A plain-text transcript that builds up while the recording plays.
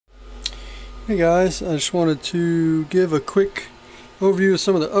Hey guys, I just wanted to give a quick overview of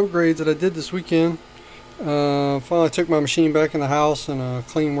some of the upgrades that I did this weekend. Finally took my machine back in the house in a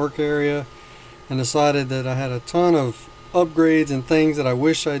clean work area and decided that I had a ton of upgrades and things that I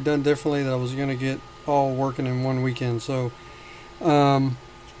wish I had done differently that I was going to get all working in one weekend. So one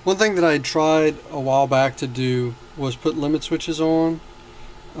thing that I had tried a while back to do was put limit switches on,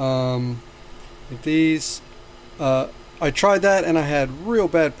 like these. I tried that and I had real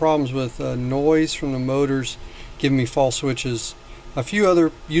bad problems with noise from the motors giving me false switches. A few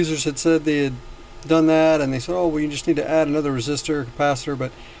other users had said they had done that, and they said, oh well, you just need to add another resistor or capacitor,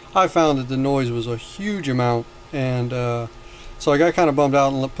 but I found that the noise was a huge amount, and so I got kind of bummed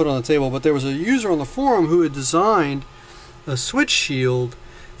out and put it on the table. But there was a user on the forum who had designed a switch shield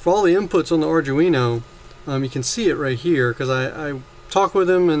for all the inputs on the Arduino. You can see it right here because I talked with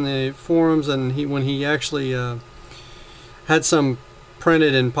him in the forums, and when he actually had some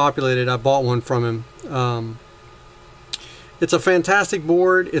printed and populated, I bought one from him. It's a fantastic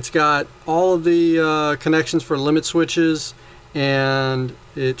board. It's got all of the connections for limit switches, and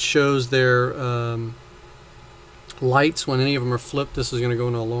it shows their lights when any of them are flipped. This is going to go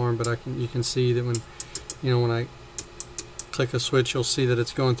into alarm, but you can see that when I click a switch, you'll see that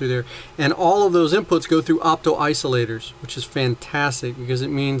it's going through there. And all of those inputs go through opto isolators, which is fantastic because it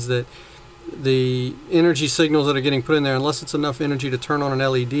means that the energy signals that are getting put in there, unless it's enough energy to turn on an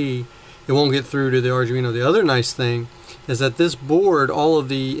LED, it won't get through to the Arduino. The other nice thing is that this board, all of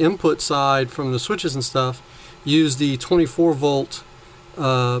the input side from the switches and stuff, use the 24 volt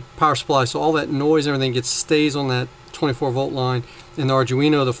power supply, so all that noise and everything stays on that 24 volt line. In the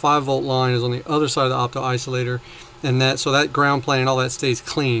Arduino, the 5 volt line is on the other side of the opto isolator, and so that ground plane and all that stays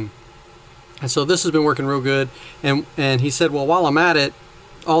clean. And so this has been working real good. And he said, well, while I'm at it,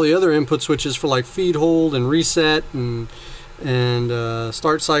 all the other input switches for like feed, hold, and reset, and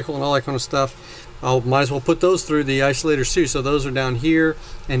start cycle and all that kind of stuff, might as well put those through the isolators too. So those are down here,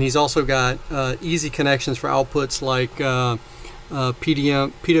 and he's also got easy connections for outputs like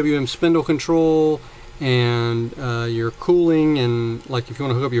PWM spindle control, and your cooling, and like if you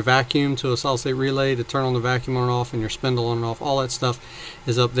want to hook up your vacuum to a solid state relay to turn on the vacuum on and off, and your spindle on and off, all that stuff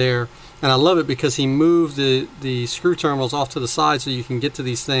is up there. And I love it because he moved the screw terminals off to the side so you can get to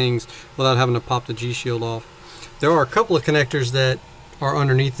these things without having to pop the G shield off. There are a couple of connectors that are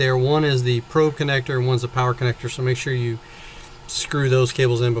underneath there. One is the probe connector and one's the power connector, so make sure you screw those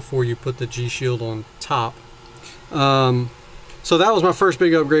cables in before you put the G shield on top. So that was my first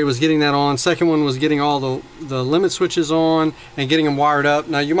big upgrade, was getting that on. Second one was getting all the limit switches on and getting them wired up.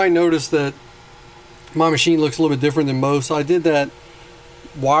 Now you might notice that my machine looks a little bit different than most. I did that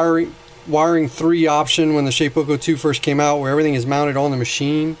wiring 3 option when the ShapeOko 2 first came out, where everything is mounted on the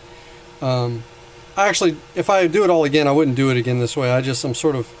machine. Actually, if I do it all again, I wouldn't do it again this way. I'm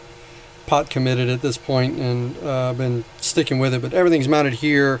sort of pot committed at this point, and I've been sticking with it. But everything's mounted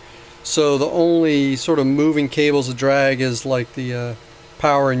here, so the only sort of moving cables to drag is like the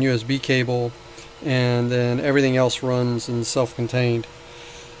power and USB cable, and then everything else runs and self-contained.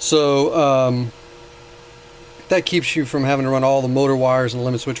 So that keeps you from having to run all the motor wires and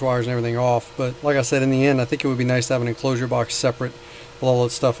limit switch wires and everything off. But like I said, in the end, I think it would be nice to have an enclosure box separate with all that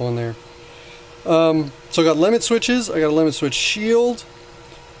stuff on there. So I got limit switches. I got a limit switch shield.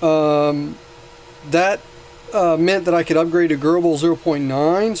 That meant that I could upgrade to GRBL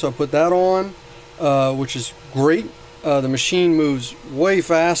 0.9, so I put that on, which is great. The machine moves way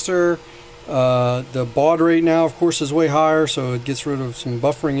faster. The baud rate now, of course, is way higher, so it gets rid of some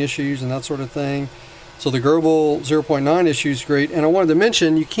buffering issues and that sort of thing. So the GRBL 0.9 issue is great. And I wanted to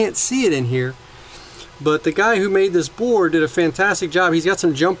mention, you can't see it in here, but the guy who made this board did a fantastic job. He's got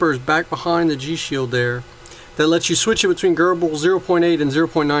some jumpers back behind the G shield there that lets you switch it between GRBL 0.8 and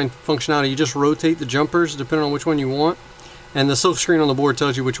 0.9 functionality. You just rotate the jumpers depending on which one you want, and the silk screen on the board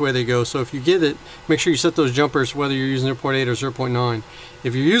tells you which way they go. So if you get it, make sure you set those jumpers whether you're using 0.8 or 0.9.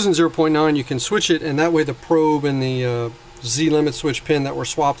 If you're using 0.9, you can switch it, and that way the probe and the Z limit switch pin that were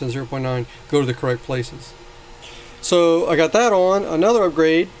swapped in 0.9 go to the correct places. So I got that on. Another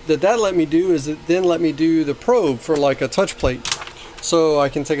upgrade that let me do is it then let me do the probe for like a touch plate. So I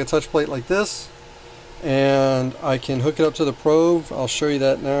can take a touch plate like this, and I can hook it up to the probe. I'll show you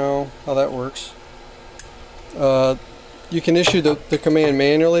that now, how that works. You can issue the command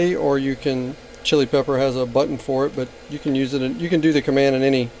manually, or you can, Chili Pepper has a button for it, but you can use it, you can do the command in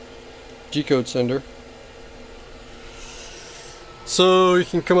any G-code sender. So you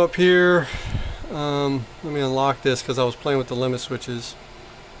can come up here. Let me unlock this because I was playing with the limit switches.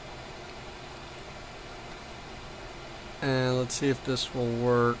 And let's see if this will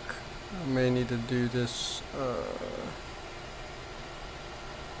work. I may need to do this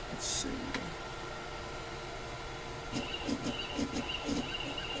Let's see.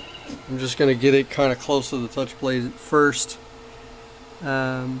 I'm just going to get it kind of close to the touch plate at first.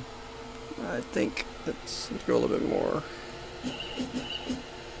 I think let's go a little bit more.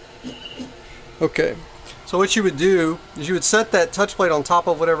 Okay, so what you would do is you would set that touch plate on top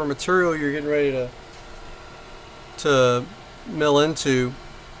of whatever material you're getting ready to mill into,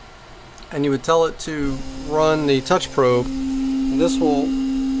 and you would tell it to run the touch probe, and this will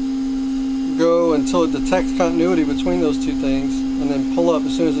go until it detects continuity between those two things, and then pull up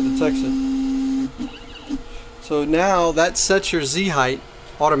as soon as it detects it. So now that sets your Z height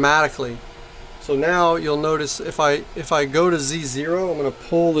automatically. So now you'll notice if I go to Z0, I'm going to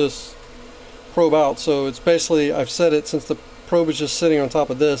pull this probe out. So it's basically, I've set it, since the probe is just sitting on top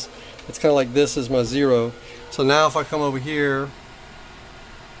of this, it's kind of like this is my 0. So now if I come over here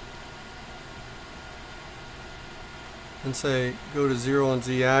and say go to 0 on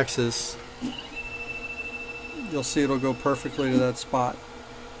Z axis, you'll see it'll go perfectly to that spot,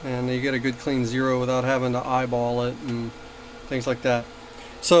 and you get a good clean 0 without having to eyeball it and things like that.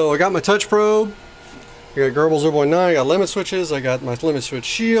 So I got my touch probe, I got GRBL 0.9, I got limit switches, I got my limit switch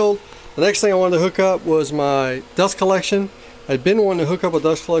shield. The next thing I wanted to hook up was my dust collection. I'd been wanting to hook up a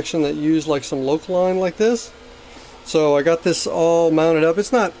dust collection that used like some loc-line like this. So I got this all mounted up.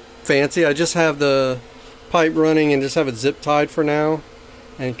 It's not fancy, I just have the pipe running and just have it zip tied for now,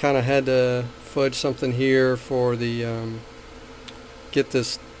 and kind of had to fudge something here for the get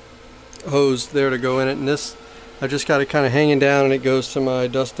this hose there to go in it, and this I just got it kind of hanging down, and it goes to my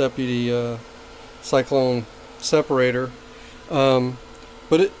Dust Deputy cyclone separator.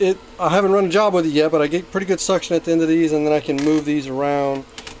 But I haven't run a job with it yet, but I get pretty good suction at the end of these, and then I can move these around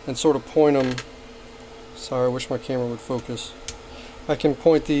and sort of point them. Sorry, I wish my camera would focus. I can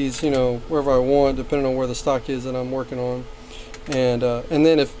point these, you know, wherever I want, depending on where the stock is that I'm working on. And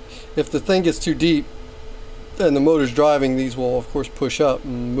then if the thing gets too deep and the motor's driving, these will of course push up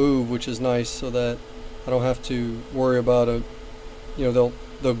and move, which is nice, so that I don't have to worry about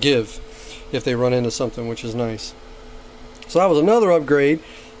they'll give if they run into something, which is nice. So that was another upgrade.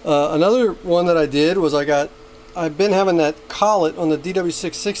 Another one that I did was I've been having that collet on the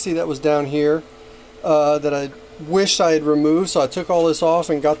DW660 that was down here that I wished I had removed, so I took all this off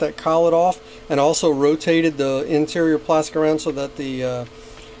and got that collet off, and also rotated the interior plastic around so that the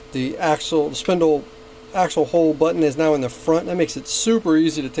spindle axle hole button is now in the front. That makes it super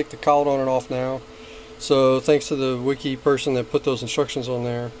easy to take the collet on and off now. So thanks to the wiki person that put those instructions on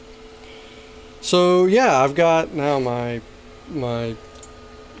there. So yeah, I've got now my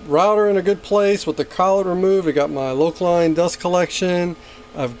router in a good place with the collet removed. I got my loc-line dust collection.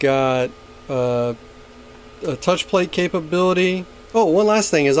 I've got a touch plate capability. Oh, one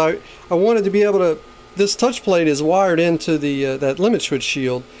last thing is I wanted to be able to, this touch plate is wired into the that limit switch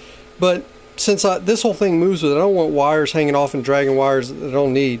shield, but since this whole thing moves with it, I don't want wires hanging off and dragging wires that I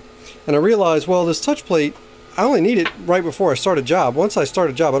don't need. And I realized, well, this touch plate, I only need it right before I start a job. Once I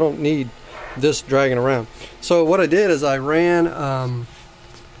start a job, I don't need this dragging around. So what I did is I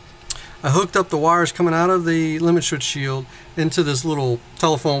hooked up the wires coming out of the limit switch shield into this little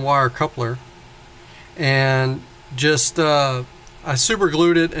telephone wire coupler, and just I super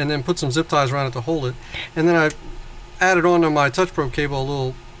glued it and then put some zip ties around it to hold it, and then I added onto my touch probe cable a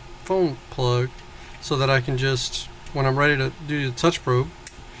little phone plug, so that I can just, when I'm ready to do the touch probe,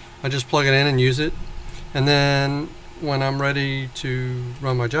 I just plug it in and use it, and then when I'm ready to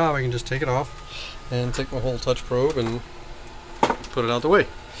run my job, I can just take it off and take my whole touch probe and put it out the way.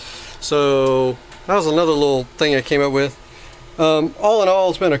 So that was another little thing I came up with. All in all,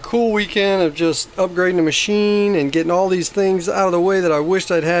 it's been a cool weekend of just upgrading the machine and getting all these things out of the way that I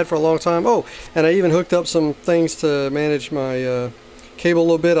wished I'd had for a long time. Oh, and I even hooked up some things to manage my cable a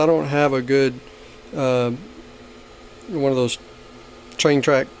little bit. I don't have a good one of those train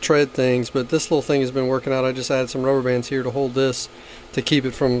track tread things, but this little thing has been working out. I just added some rubber bands here to hold this to keep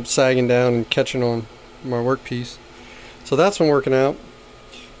it from sagging down and catching on my workpiece. So that's been working out.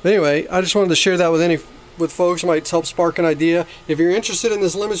 But anyway, I just wanted to share that with folks. It might help spark an idea. If you're interested in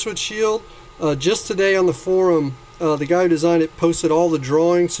this limit switch shield, just today on the forum, the guy who designed it posted all the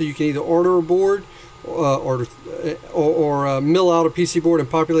drawings, so you can either order a board or mill out a PC board and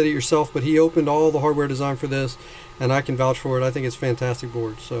populate it yourself. But he opened all the hardware design for this, and I can vouch for it. I think it's a fantastic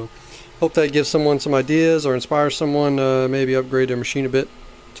board. So hope that gives someone some ideas or inspires someone to maybe upgrade their machine a bit.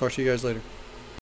 Talk to you guys later.